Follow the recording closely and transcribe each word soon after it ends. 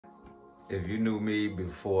If you knew me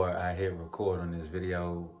before I hit record on this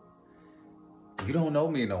video, you don't know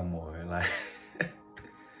me no more. Like,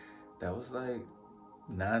 that was like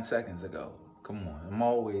 9 seconds ago. Come on, I'm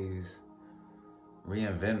always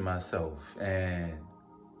reinventing myself. And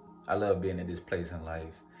I love being in this place in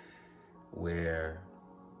life where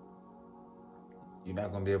you're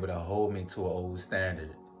not gonna be able to hold me to an old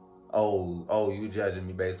standard. Oh, you judging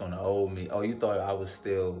me based on the old me. Oh, you thought I was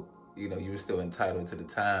still, you were still entitled to the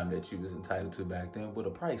time that you was entitled to back then. Well, the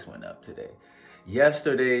price went up today.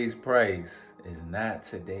 Yesterday's price is not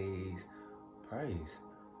today's price.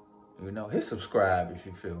 Hit subscribe if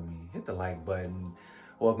you feel me. Hit the like button.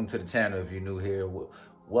 Welcome to the channel if you're new here.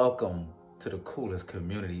 Welcome to the coolest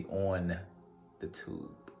community on the tube.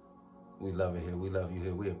 We love it here. We love you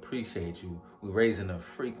here. We appreciate you. We're raising the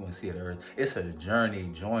frequency of the earth. It's a journey.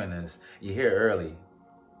 Join us. You're here early.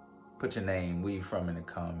 Put your name, where you from in the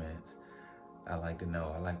comments. I like to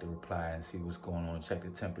know. I like to reply and see what's going on. Check the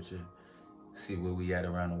temperature. See where we at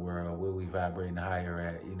around the world. Where we vibrating higher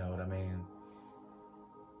at. You know what I mean?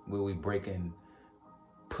 Where we breaking,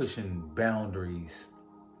 pushing boundaries.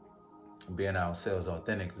 Being ourselves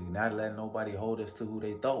authentically. Not letting nobody hold us to who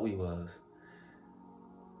they thought we was.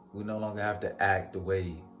 We no longer have to act the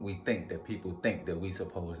way we think that people think that we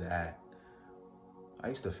supposed to act. I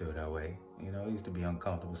used to feel that way. I used to be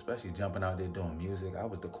uncomfortable, especially jumping out there doing music. I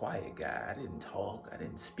was the quiet guy. I didn't talk. I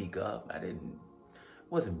didn't speak up.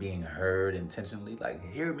 Wasn't being heard intentionally.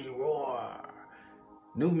 Like, hear me roar.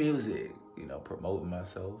 New music, promoting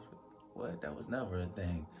myself. What? That was never a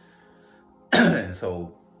thing. And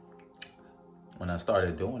so when I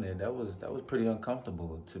started doing it, that was pretty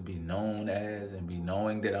uncomfortable to be known as and be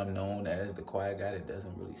knowing that I'm known as the quiet guy that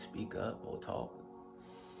doesn't really speak up or talk,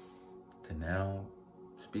 to now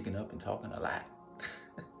speaking up and talking a lot.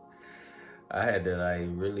 I had to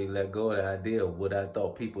really let go of the idea of what I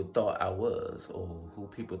thought people thought I was, or who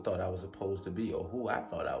people thought I was supposed to be, or who I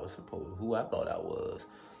thought I was.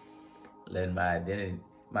 Letting my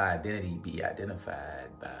identity be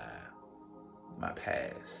identified by my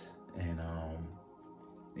past. And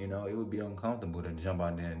it would be uncomfortable to jump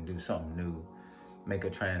out there and do something new, make a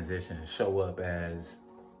transition, show up as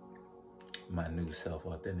my new self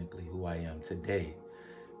authentically, who I am today,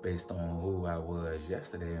 based on who I was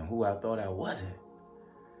yesterday and who I thought I wasn't.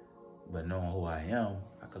 But knowing who I am,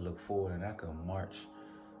 I could look forward and I could march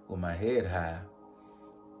with my head high,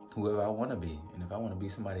 whoever I want to be. And if I want to be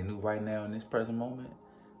somebody new right now in this present moment,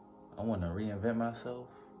 I want to reinvent myself.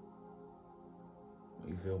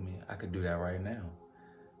 You feel me? I could do that right now.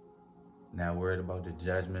 Not worried about the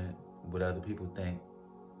judgment, what other people think,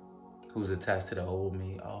 who's attached to the old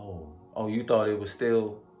me. Oh, you thought it was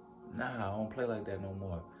still, nah, I don't play like that no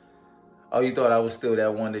more. Oh, you thought I was still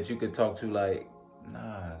that one that you could talk to like,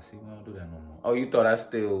 nah, see, we don't do that no more. Oh, you thought I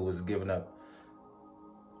still was giving up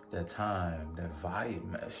that time, that value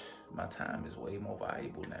mesh. My time is way more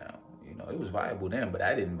valuable now. It was valuable then, but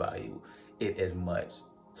I didn't value it as much.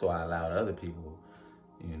 So I allowed other people,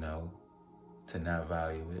 to not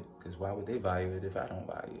value it. Because why would they value it if I don't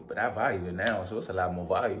value it? But I value it now, so it's a lot more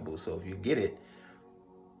valuable. So if you get it,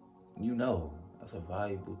 that's a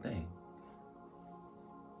valuable thing.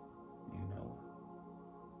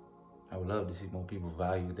 I would love to see more people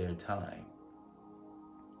value their time.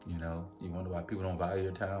 You wonder why people don't value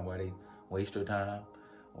your time, why they waste your time,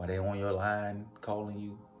 why they on your line calling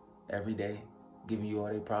you every day, giving you all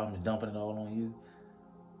their problems, dumping it all on you.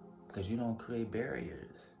 Because you don't create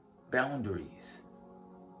barriers, boundaries,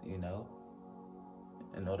 in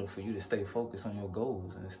order for you to stay focused on your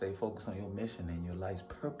goals and stay focused on your mission and your life's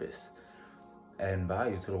purpose, adding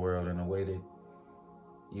value to the world in a way that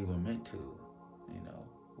you were meant to,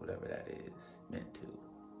 whatever that is, meant to,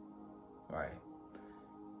 right?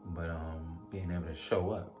 But being able to show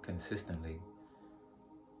up consistently,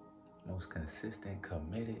 most consistent,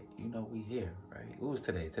 committed, we here, right? What was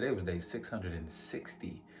today? Today was day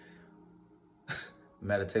 660.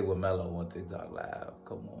 Meditate with Mello on TikTok Live.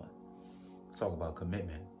 Come on. Let's talk about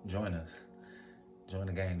commitment. Join us. Join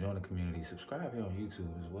the gang, join the community. Subscribe here on YouTube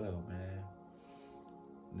as well, man.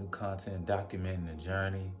 New content, documenting the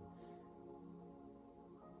journey.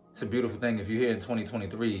 It's a beautiful thing if you're here in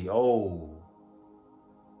 2023.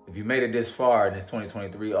 If you made it this far in this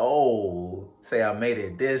 2023, say I made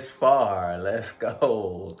it this far. Let's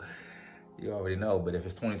go. You already know, but if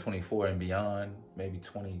it's 2024 and beyond, maybe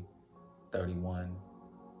 2031.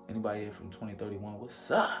 Anybody here from 2031?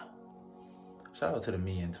 What's up? Shout out to the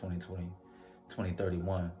me in 2020,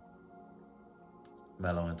 2031.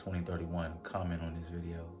 Mello in 2031. Comment on this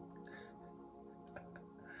video.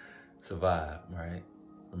 Survive, right?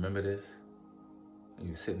 Remember this?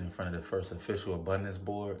 You sitting in front of the first official abundance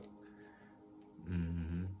board.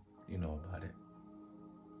 Mm-hmm. You know about it.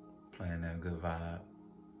 Playing that good vibe.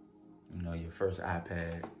 You know, your first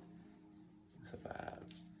iPad. It's a vibe.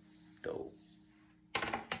 Dope.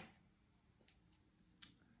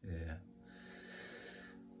 Yeah.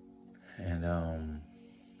 And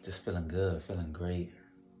just feeling good, feeling great.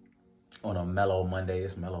 On a mellow Monday.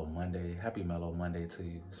 It's Mellow Monday. Happy Mellow Monday to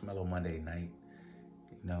you. It's Mellow Monday night.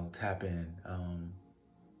 You know, tap in.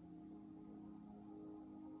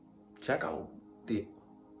 Check out the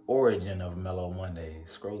origin of Mellow Monday.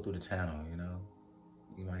 Scroll through the channel, you know.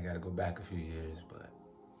 You might got to go back a few years, but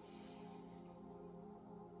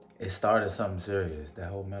it started something serious. That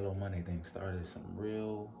whole Mellow Monday thing started some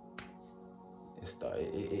real.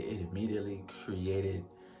 It immediately created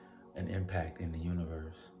an impact in the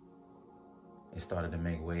universe. It started to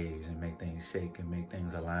make waves and make things shake and make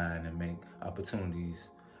things align and make opportunities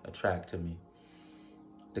attract to me.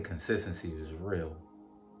 The consistency was real.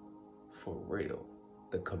 For real.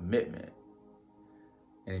 The commitment.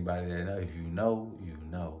 Anybody that know, if you know, you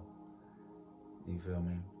know. You feel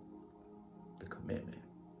me? The commitment.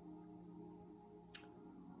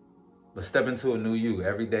 But step into a new you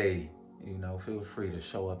every day. You know, feel free to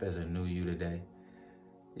show up as a new you today.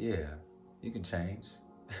 Yeah, you can change.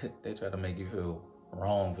 They try to make you feel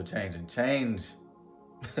wrong for changing. Change.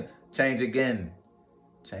 Change again.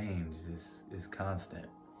 Change is constant.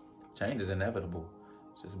 Change is inevitable.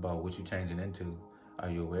 It's just about what you're changing into. Are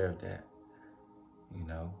you aware of that? You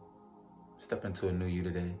know, step into a new you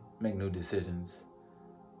today. Make new decisions.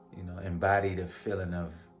 You know, embody the feeling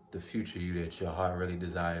of the future you that your heart really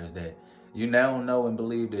desires, that you now know and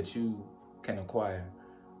believe that you can acquire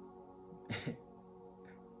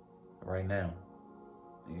right now.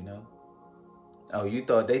 You know?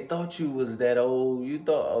 Oh, they thought you was that old. You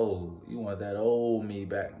thought, oh, you want that old me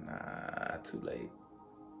back. Nah, too late.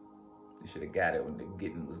 You should have got it when the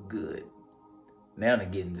getting was good. Now the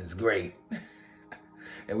getting is great.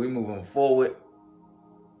 And we moving forward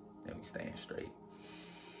and we staying straight.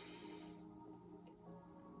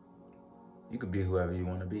 You could be whoever you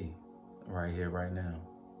want to be right here, right now.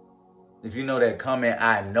 If you know that comment,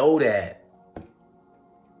 I know that.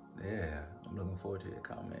 Yeah, I'm looking forward to your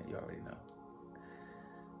comment. You already know.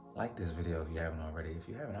 Like this video if you haven't already. If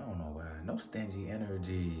you haven't, I don't know why. No stingy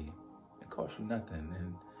energy. It costs you nothing.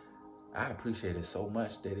 And I appreciate it so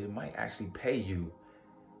much that it might actually pay you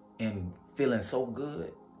in feeling so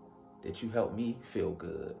good that you help me feel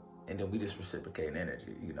good. And then we just reciprocate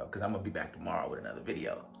energy, you know, because I'm going to be back tomorrow with another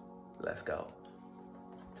video. Let's go.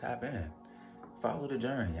 Tap in. Follow the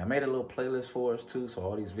journey. I made a little playlist for us too. So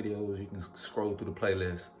all these videos, you can scroll through the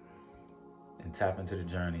playlist and tap into the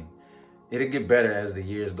journey. It'll get better as the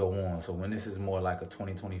years go on. So when this is more like a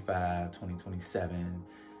 2025, 2027,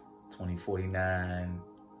 2049,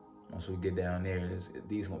 once we get down there,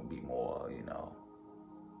 these gonna be more, you know,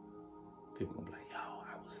 people gonna be like, yo,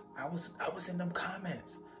 I was in them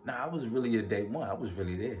comments. Nah, I was really a day one. I was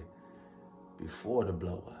really there before the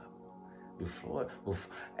blow up. Before,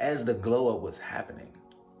 as the glow up was happening,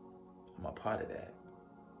 I'm a part of that.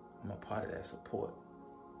 I'm a part of that support.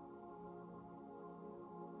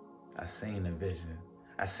 I seen the vision.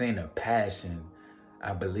 I seen the passion.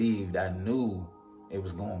 I believed, I knew it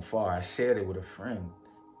was going far. I shared it with a friend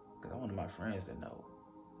because I wanted my friends to know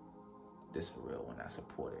this for real when I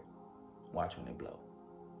support it. Watch when they blow.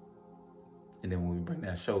 And then when we bring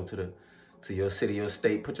that show to your city, your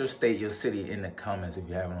state, put your state, your city in the comments if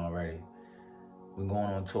you haven't already. We're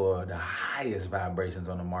going on tour, the highest vibrations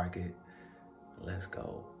on the market. Let's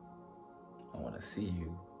go. I want to see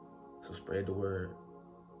you. So spread the word.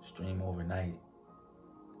 Stream overnight.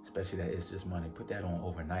 Especially that It's Just Money. Put that on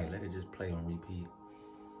overnight. Let it just play on repeat.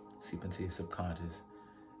 Seep into your subconscious.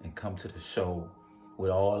 And come to the show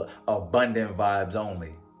with all abundant vibes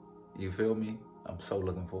only. You feel me? I'm so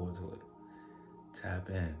looking forward to it. Tap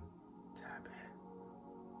in. Tap in.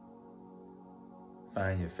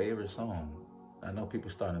 Find your favorite song. I know people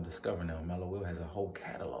starting to discover now. Mello Will has a whole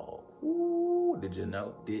catalog. Ooh, did you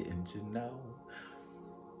know? Didn't you know?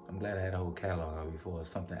 I'm glad I had a whole catalog before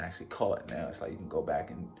something actually caught. Now it's like you can go back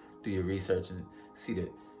and do your research and see the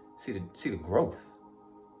growth.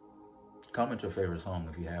 Comment your favorite song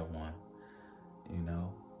if you have one. You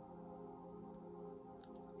know?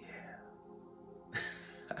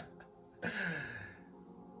 Yeah.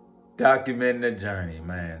 Documenting the journey,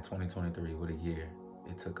 man. 2023, what a year.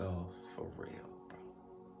 It took off for real, bro.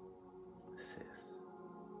 Sis,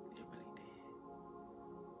 it really did.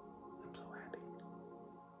 I'm so happy.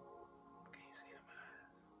 Can you see them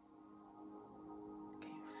eyes? Can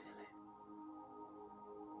you feel it?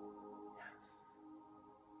 Yes.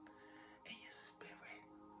 In your spirit.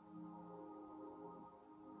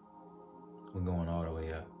 We're going all the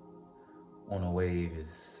way up. On a wave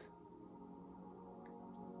is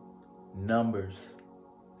numbers.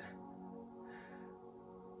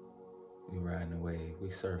 We riding the wave. We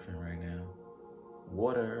surfing right now.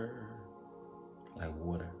 Water. Like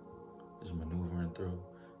water. Just maneuvering through.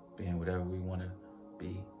 Being whatever we want to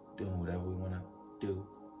be. Doing whatever we want to do.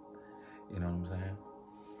 You know what I'm saying?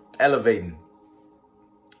 Elevating.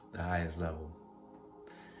 The highest level.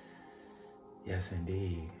 Yes,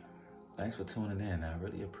 indeed. Thanks for tuning in. I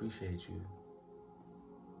really appreciate you.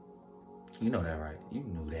 You know that, right? You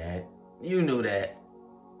knew that. You knew that.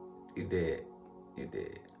 You did. You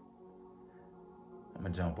did. I'm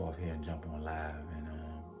going to jump off here and jump on live. And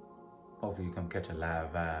hopefully you come catch a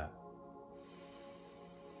live vibe.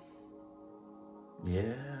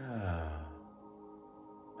 Yeah.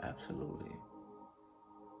 Absolutely.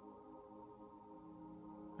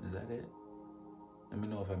 Is that it? Let me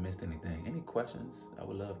know if I missed anything. Any questions? I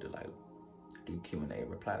would love to do Q&A,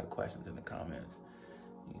 reply to questions in the comments.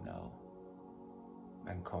 You know,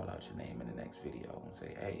 I can call out your name in the next video and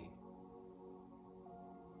say, hey,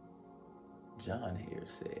 John here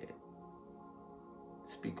said,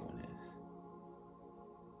 speak on this.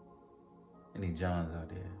 Any Johns out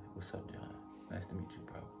there? What's up, John? Nice to meet you,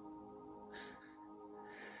 bro.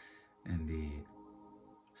 Indeed.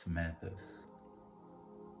 Samantha's.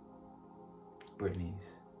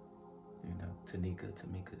 Brittany's. You know,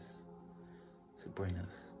 Tamika's.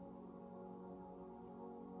 Sabrina's.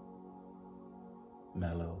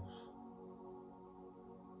 Mello's.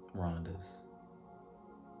 Rhonda's.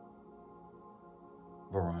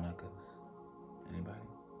 Veronica's. Anybody?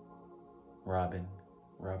 Robert.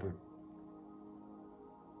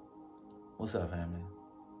 What's up, family?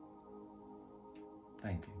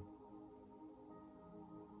 Thank you.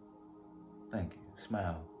 Thank you.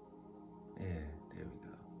 Smile. Yeah, there we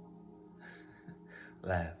go.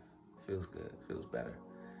 Laugh. Feels good. Feels better.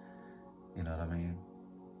 You know what I mean?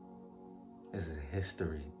 This is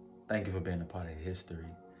history. Thank you for being a part of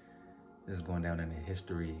history. This is going down in the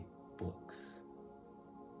history books.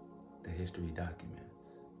 The history documents.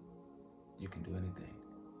 You can do anything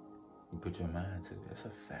you put your mind to. It's a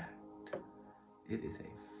fact. It is a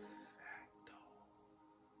fact.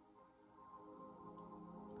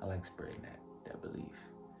 I like spreading that belief.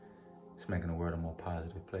 It's making the world a more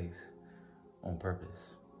positive place on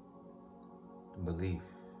purpose. Belief.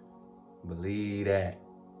 Believe that.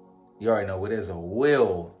 You already know where there's a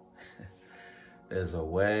will, there's a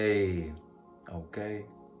way. Okay?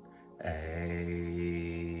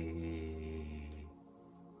 Hey.